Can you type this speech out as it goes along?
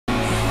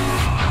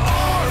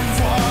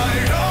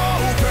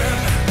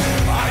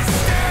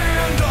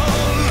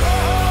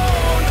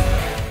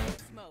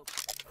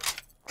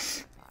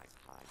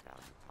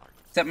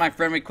Accept my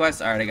friend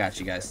request. Alright, I got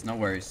you guys. No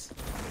worries.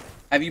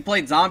 Have you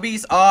played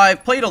zombies?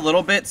 I've played a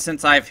little bit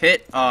since I've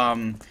hit,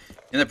 in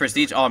the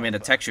Prestige. Oh, man, the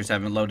textures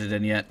haven't loaded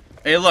in yet.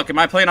 Hey, look, am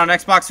I playing on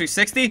Xbox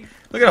 360?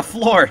 Look at the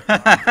floor.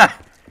 Am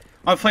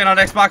I playing on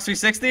Xbox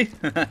 360?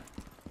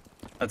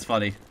 That's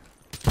funny.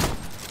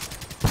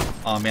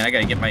 Oh, man, I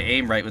gotta get my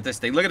aim right with this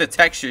thing. Look at the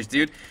textures,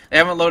 dude. They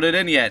haven't loaded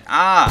in yet.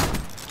 Ah.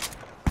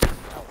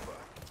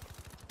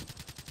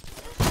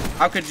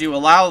 How could you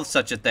allow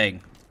such a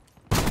thing?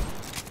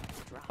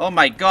 Oh,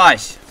 my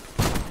gosh.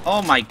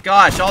 Oh, my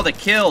gosh. All the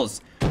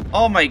kills.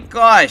 Oh, my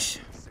gosh.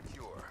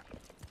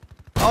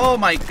 Oh,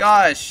 my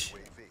gosh.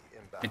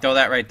 Let me throw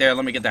that right there.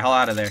 Let me get the hell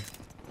out of there.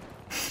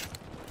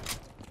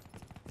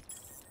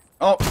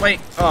 Oh, wait.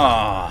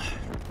 Oh.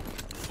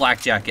 Flak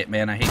jacket,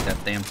 man. I hate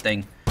that damn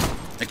thing.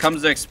 When it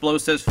comes to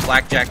explosives,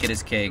 flak jacket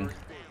is king. Is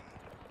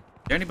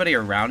there anybody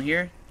around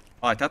here?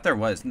 Oh, I thought there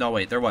was. No,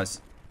 wait. There was.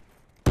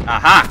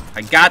 Aha!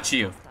 I got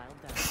you.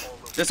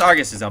 This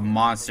Argus is a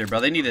monster, bro.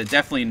 They need to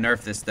definitely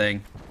nerf this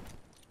thing.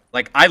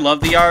 Like, I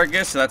love the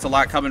Argus, so that's a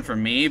lot coming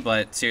from me.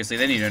 But seriously,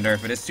 they need to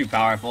nerf it. It's too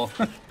powerful.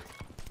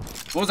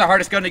 What was the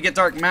hardest gun to get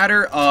dark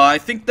matter? I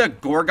think the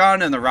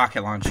Gorgon and the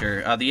rocket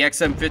launcher. The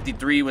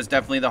XM53 was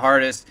definitely the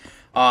hardest.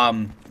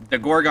 The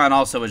Gorgon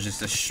also was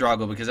just a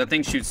struggle because that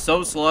thing shoots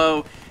so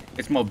slow.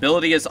 Its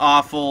mobility is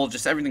awful.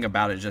 Just everything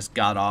about it just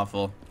god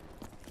awful.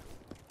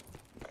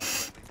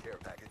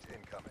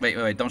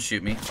 Wait, don't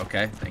shoot me.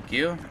 Okay, thank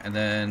you. And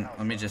then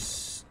let me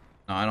just...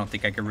 No, I don't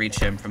think I can reach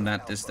him from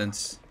that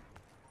distance.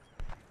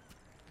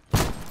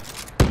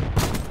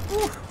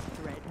 Whew.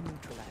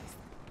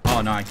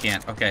 Oh, no, I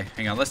can't. Okay,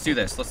 hang on. Let's do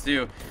this.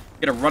 Get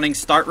a running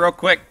start real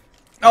quick.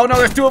 Oh, no,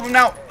 there's two of them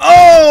now.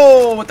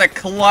 Oh, with the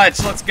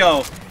clutch. Let's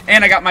go.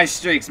 And I got my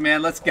streaks,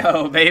 man. Let's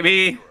go,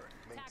 baby.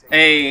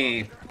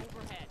 Hey.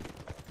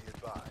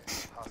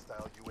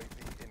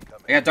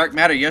 I got dark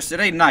matter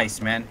yesterday.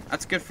 Nice, man.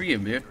 That's good for you,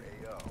 dude.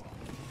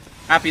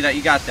 Happy that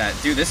you got that.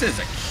 Dude, this is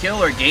a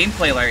killer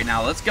gameplay right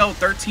now. Let's go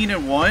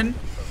 13-1.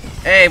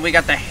 Hey, we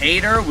got the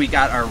Hater. We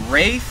got our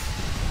Wraith.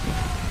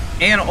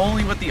 And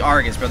only with the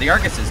Argus, bro. The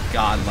Argus is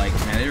godlike,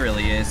 man. It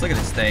really is. Look at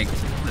this thing.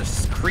 They're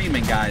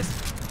screaming, guys.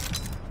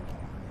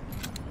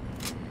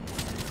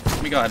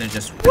 Let me go ahead and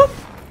just whoop.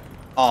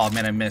 Oh,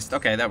 man, I missed.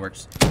 Okay, that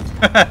works.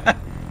 Alright,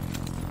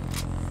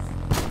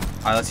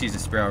 let's use the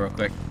Sparrow real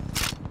quick.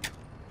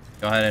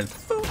 Go ahead and...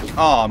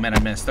 Oh, man, I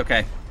missed.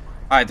 Okay.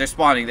 Alright, they're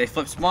spawning. They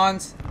flip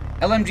spawns.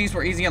 LMGs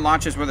were easy and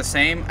launches were the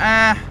same.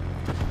 I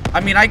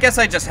mean, I guess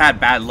I just had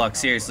bad luck,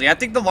 seriously. I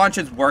think the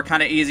launches were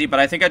kind of easy, but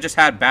I think I just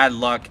had bad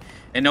luck.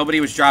 And nobody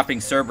was dropping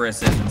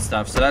Cerberuses and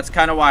stuff. So that's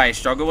kind of why I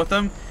struggle with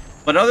them.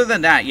 But other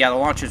than that, yeah, the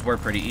launches were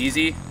pretty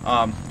easy.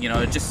 You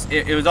know,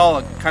 it was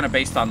all kind of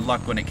based on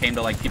luck when it came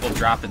to, like, people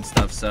dropping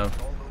stuff. So,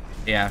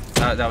 yeah,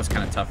 that was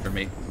kind of tough for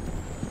me.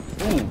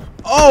 Ooh.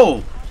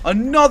 Oh!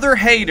 Another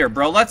Hater,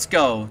 bro. Let's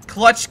go.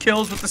 Clutch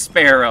kills with the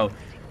Sparrow.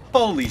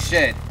 Holy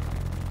shit.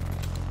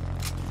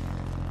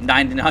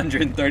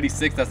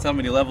 936. That's how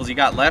many levels you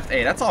got left.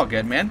 Hey, that's all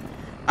good, man.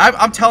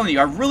 I'm telling you,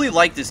 I really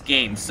like this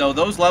game. So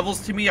those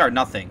levels to me are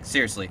nothing.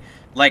 Seriously.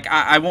 Like,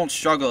 I won't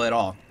struggle at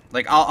all.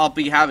 Like, I'll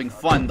be having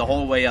fun the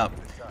whole way up.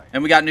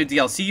 And we got new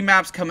DLC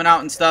maps coming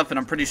out and stuff. And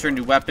I'm pretty sure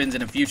new weapons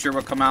in the future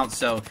will come out.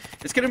 So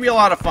it's going to be a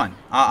lot of fun.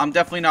 I'm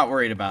definitely not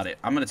worried about it.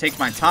 I'm going to take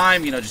my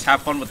time, you know, just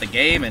have fun with the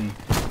game and,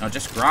 you know,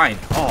 just grind.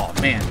 Oh,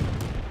 man.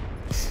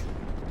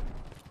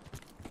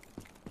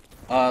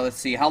 Let's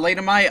see. How late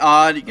am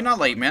I? You're not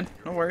late, man.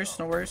 No worries.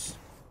 No worries.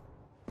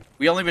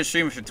 We only been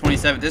streaming for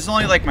 27. This is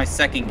only like my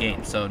second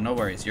game, so no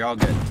worries. You're all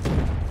good.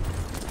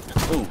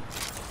 Ooh.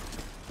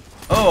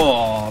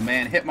 Oh,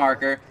 man. Hit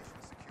marker.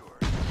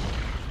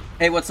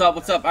 Hey, what's up?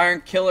 What's up,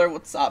 Iron Killer?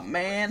 What's up,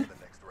 man?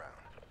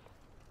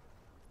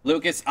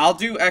 Lucas, I'll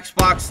do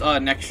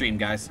Xbox next stream,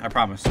 guys. I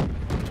promise.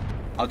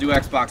 I'll do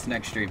Xbox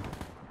next stream.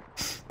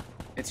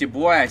 It's your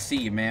boy. I see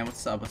you, man.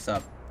 What's up? What's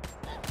up?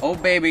 Oh,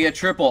 baby, a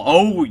triple.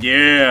 Oh,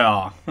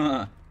 yeah.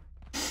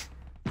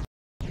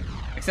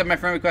 Accept my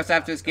friend request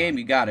after this game.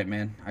 You got it,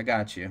 man. I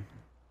got you.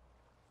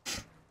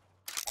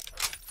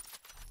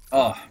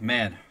 Oh,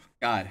 man.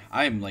 God,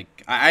 I'm like...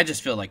 I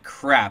just feel like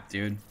crap,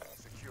 dude.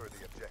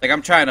 Like,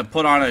 I'm trying to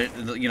put on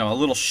a, you know, a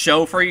little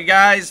show for you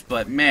guys,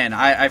 but, man,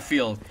 I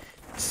feel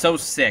so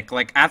sick.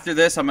 Like, after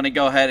this, I'm going to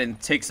go ahead and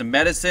take some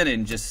medicine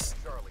and just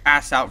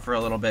pass out for a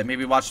little bit.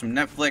 Maybe watch some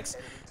Netflix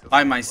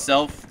by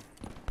myself.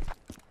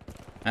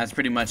 That's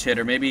pretty much it.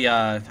 Or maybe,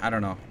 I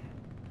don't know.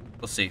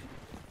 We'll see.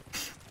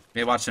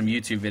 Maybe watch some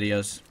YouTube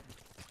videos.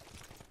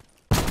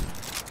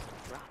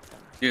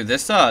 Dude,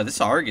 this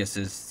Argus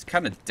is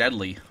kind of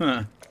deadly.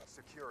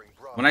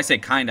 When I say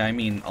kinda, I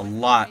mean a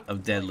lot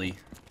of deadly.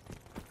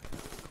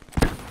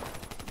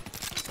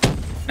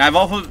 Now,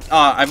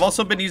 I've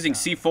also been using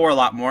C4 a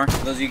lot more.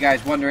 For those of you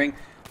guys wondering,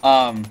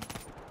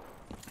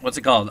 what's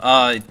it called?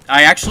 I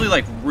actually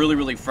like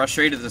really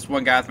frustrated this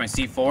one guy with my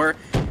C4,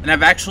 and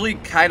I've actually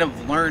kind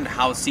of learned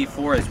how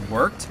C4 has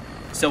worked,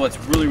 so it's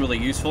really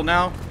useful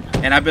now,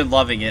 and I've been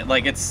loving it.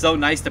 Like, it's so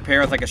nice to pair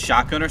with like a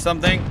shotgun or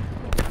something.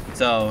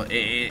 So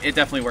it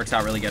definitely works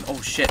out really good.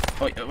 Oh shit!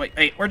 Wait, wait,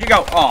 hey, where'd you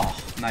go? Oh,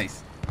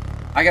 nice.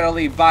 I gotta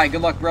leave. Bye.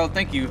 Good luck, bro.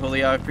 Thank you,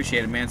 Julio. I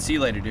appreciate it, man. See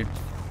you later, dude.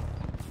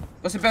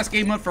 What's the best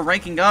game mode for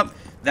ranking up?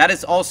 That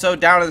is also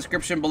down in the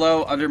description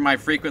below under my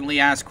frequently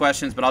asked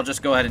questions, but I'll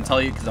just go ahead and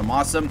tell you because I'm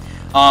awesome.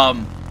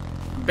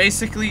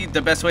 Basically,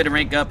 the best way to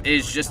rank up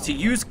is just to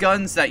use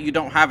guns that you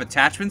don't have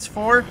attachments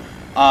for.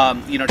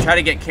 You know, try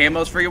to get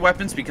camos for your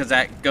weapons because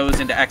that goes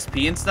into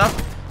XP and stuff.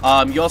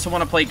 You also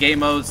want to play game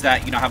modes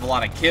that, you know, have a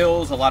lot of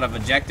kills, a lot of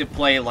objective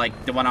play,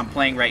 like the one I'm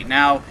playing right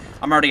now.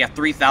 I'm already at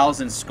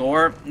 3,000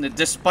 score.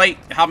 Despite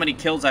how many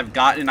kills I've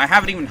gotten, I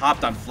haven't even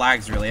hopped on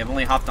flags, really. I've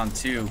only hopped on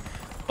 2.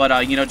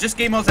 But, you know, just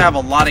game modes that have a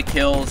lot of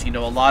kills, you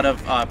know, a lot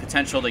of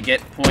potential to get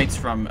points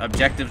from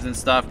objectives and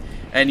stuff.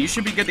 And you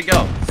should be good to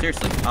go.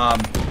 Seriously.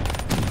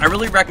 I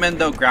really recommend,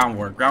 though, Ground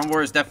War. Ground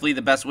War is definitely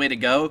the best way to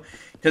go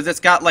because it's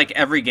got, like,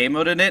 every game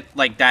mode in it.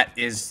 Like, that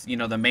is, you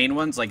know, the main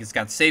ones. Like, it's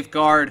got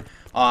Safeguard.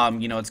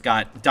 You know, it's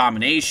got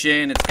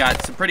Domination. It's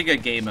got some pretty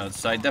good game modes.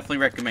 So I definitely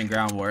recommend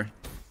Ground War.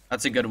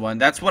 That's a good one.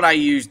 That's what I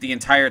use the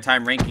entire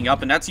time ranking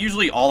up, and that's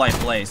usually all I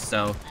play.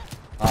 So,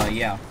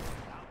 yeah.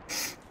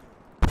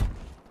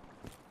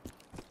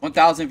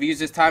 1,000 views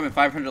this time and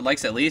 500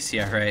 likes at least?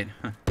 Yeah, right.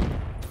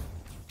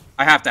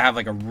 I have to have,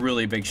 like, a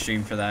really big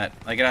stream for that.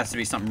 Like, it has to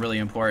be something really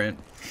important.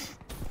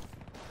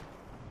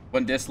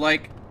 1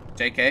 dislike?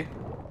 JK?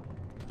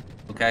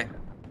 Okay.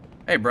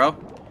 Hey, bro.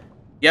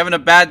 You having a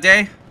bad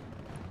day?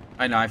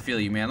 I know, I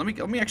feel you, man.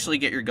 Let me actually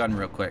get your gun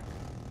real quick.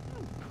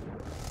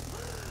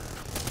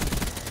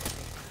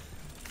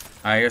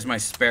 Alright, here's my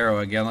Sparrow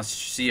again. Let's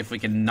see if we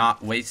can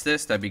not waste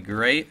this. That'd be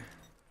great.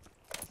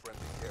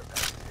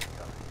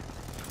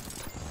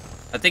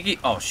 I think he...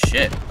 Oh,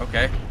 shit.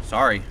 Okay.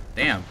 Sorry.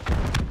 Damn.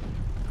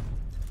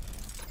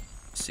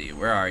 Let's see.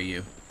 Where are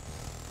you?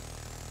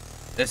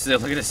 This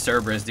is... Look at this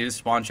Cerberus, dude.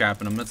 Spawn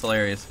trapping him. That's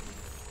hilarious.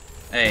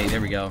 Hey,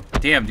 there we go.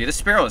 Damn, dude. This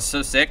Sparrow is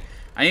so sick.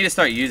 I need to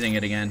start using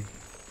it again.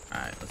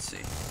 Alright, let's see.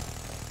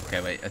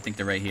 Okay, wait. I think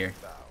they're right here.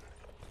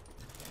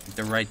 I think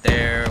they're right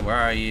there. Where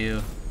are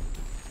you?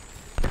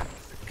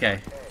 Okay.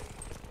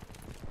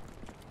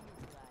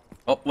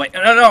 Oh, wait.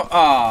 No, no.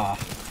 Oh.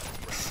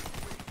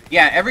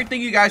 Yeah,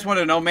 everything you guys want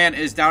to know, man,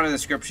 is down in the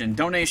description.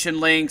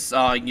 Donation links,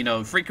 you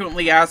know,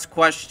 frequently asked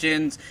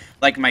questions,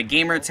 like my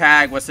gamer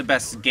tag, what's the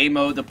best game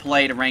mode to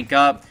play to rank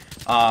up.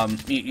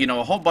 You know,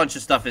 a whole bunch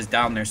of stuff is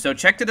down there. So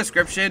check the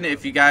description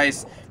if you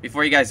guys,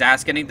 before you guys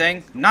ask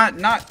anything.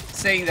 Not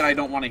saying that I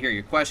don't want to hear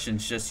your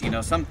questions, just, you know,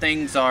 some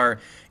things are,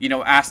 you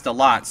know, asked a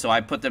lot. So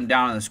I put them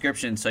down in the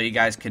description so you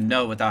guys can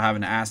know without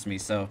having to ask me.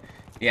 So,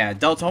 yeah,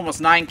 Delta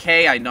almost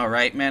 9K. I know,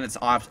 right, man? It's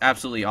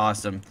absolutely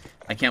awesome.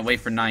 I can't wait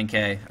for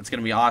 9K. It's going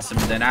to be awesome.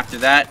 And then after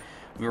that,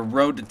 we're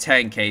road to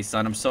 10K,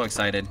 son. I'm so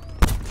excited.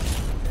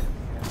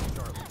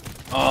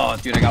 Oh,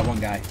 dude, I got one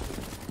guy.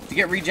 To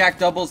get rejack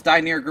doubles,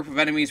 die near a group of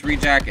enemies,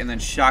 rejack, and then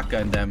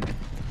shotgun them.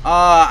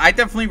 I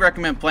definitely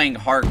recommend playing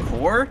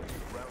hardcore.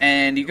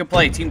 And you can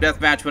play team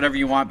deathmatch, whatever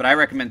you want, but I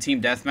recommend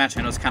team deathmatch.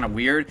 I know it's kind of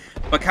weird,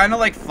 but kind of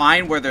like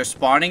find where they're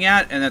spawning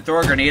at and then throw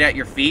a grenade at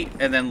your feet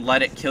and then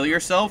let it kill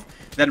yourself.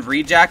 Then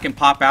rejack and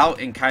pop out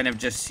and kind of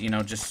just, you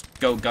know, just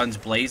go guns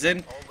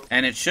blazing.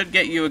 And it should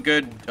get you a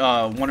good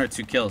 1 or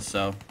 2 kills.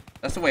 So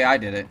that's the way I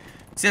did it.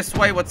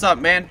 Sisway, what's up,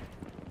 man?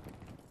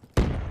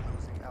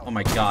 Oh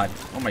my god.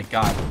 Oh my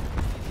god.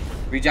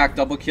 Rejack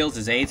double kills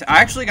is 8.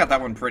 I actually got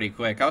that one pretty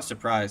quick. I was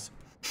surprised.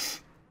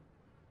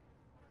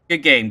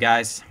 Good game,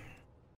 guys.